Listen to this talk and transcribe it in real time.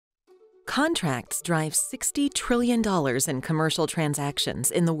Contracts drive $60 trillion in commercial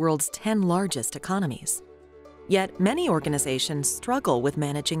transactions in the world's 10 largest economies. Yet many organizations struggle with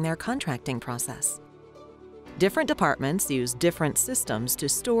managing their contracting process. Different departments use different systems to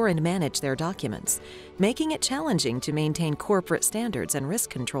store and manage their documents, making it challenging to maintain corporate standards and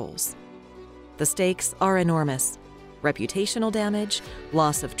risk controls. The stakes are enormous. Reputational damage,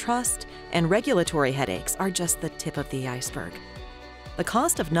 loss of trust, and regulatory headaches are just the tip of the iceberg. The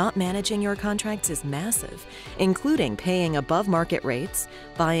cost of not managing your contracts is massive, including paying above market rates,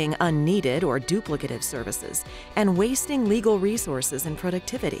 buying unneeded or duplicative services, and wasting legal resources and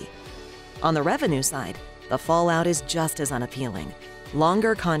productivity. On the revenue side, the fallout is just as unappealing.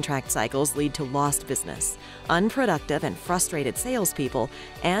 Longer contract cycles lead to lost business, unproductive and frustrated salespeople,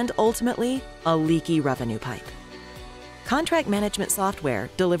 and ultimately, a leaky revenue pipe. Contract management software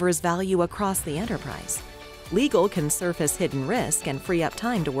delivers value across the enterprise. Legal can surface hidden risk and free up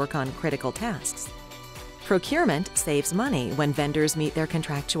time to work on critical tasks. Procurement saves money when vendors meet their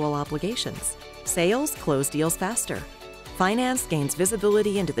contractual obligations. Sales close deals faster. Finance gains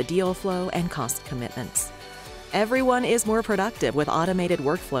visibility into the deal flow and cost commitments. Everyone is more productive with automated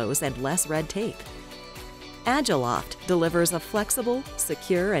workflows and less red tape. Agiloft delivers a flexible,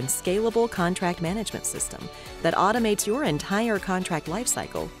 secure, and scalable contract management system that automates your entire contract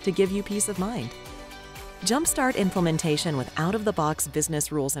lifecycle to give you peace of mind. Jumpstart implementation with out-of-the-box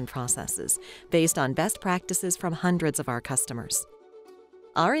business rules and processes based on best practices from hundreds of our customers.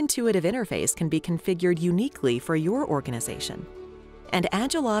 Our intuitive interface can be configured uniquely for your organization. And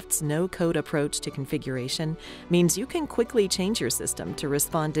Agiloft's no-code approach to configuration means you can quickly change your system to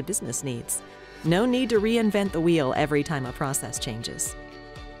respond to business needs. No need to reinvent the wheel every time a process changes.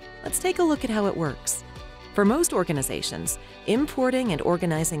 Let's take a look at how it works. For most organizations, importing and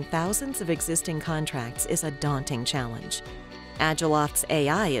organizing thousands of existing contracts is a daunting challenge. Agiloft's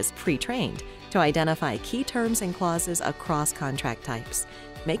AI is pre-trained to identify key terms and clauses across contract types,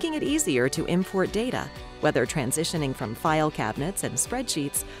 making it easier to import data, whether transitioning from file cabinets and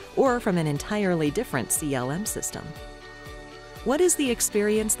spreadsheets or from an entirely different CLM system. What is the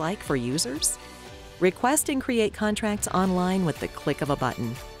experience like for users? Request and create contracts online with the click of a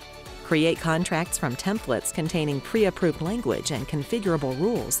button. Create contracts from templates containing pre-approved language and configurable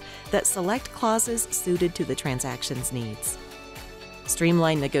rules that select clauses suited to the transaction's needs.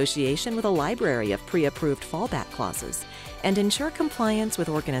 Streamline negotiation with a library of pre-approved fallback clauses and ensure compliance with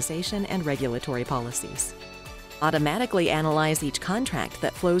organization and regulatory policies. Automatically analyze each contract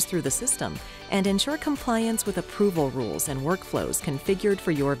that flows through the system and ensure compliance with approval rules and workflows configured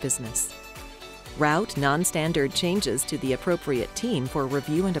for your business. Route non-standard changes to the appropriate team for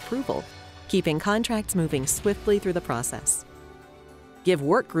review and approval, keeping contracts moving swiftly through the process. Give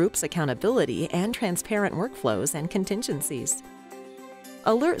work groups accountability and transparent workflows and contingencies.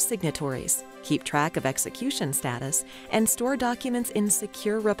 Alert signatories, keep track of execution status, and store documents in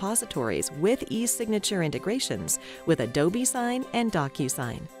secure repositories with e-signature integrations with Adobe Sign and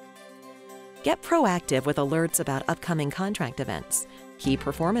DocuSign. Get proactive with alerts about upcoming contract events, key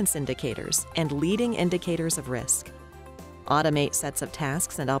performance indicators, and leading indicators of risk. Automate sets of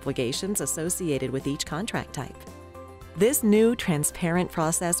tasks and obligations associated with each contract type. This new, transparent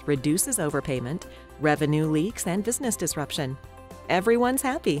process reduces overpayment, revenue leaks, and business disruption. Everyone's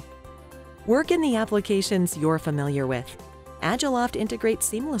happy. Work in the applications you're familiar with. Agiloft integrates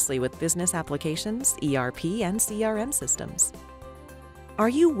seamlessly with business applications, ERP, and CRM systems. Are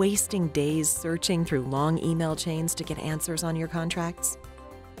you wasting days searching through long email chains to get answers on your contracts?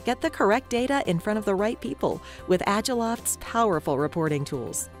 Get the correct data in front of the right people with Agiloft's powerful reporting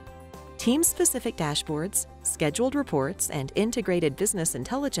tools. Team-specific dashboards, scheduled reports, and integrated business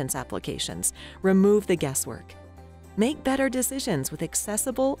intelligence applications remove the guesswork. Make better decisions with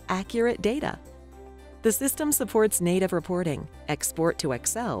accessible, accurate data. The system supports native reporting, export to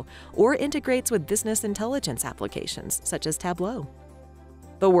Excel, or integrates with business intelligence applications such as Tableau.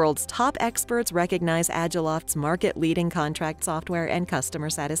 The world's top experts recognize Agiloft's market-leading contract software and customer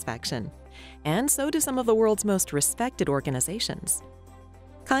satisfaction. And so do some of the world's most respected organizations.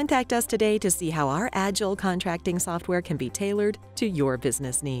 Contact us today to see how our agile contracting software can be tailored to your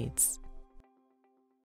business needs.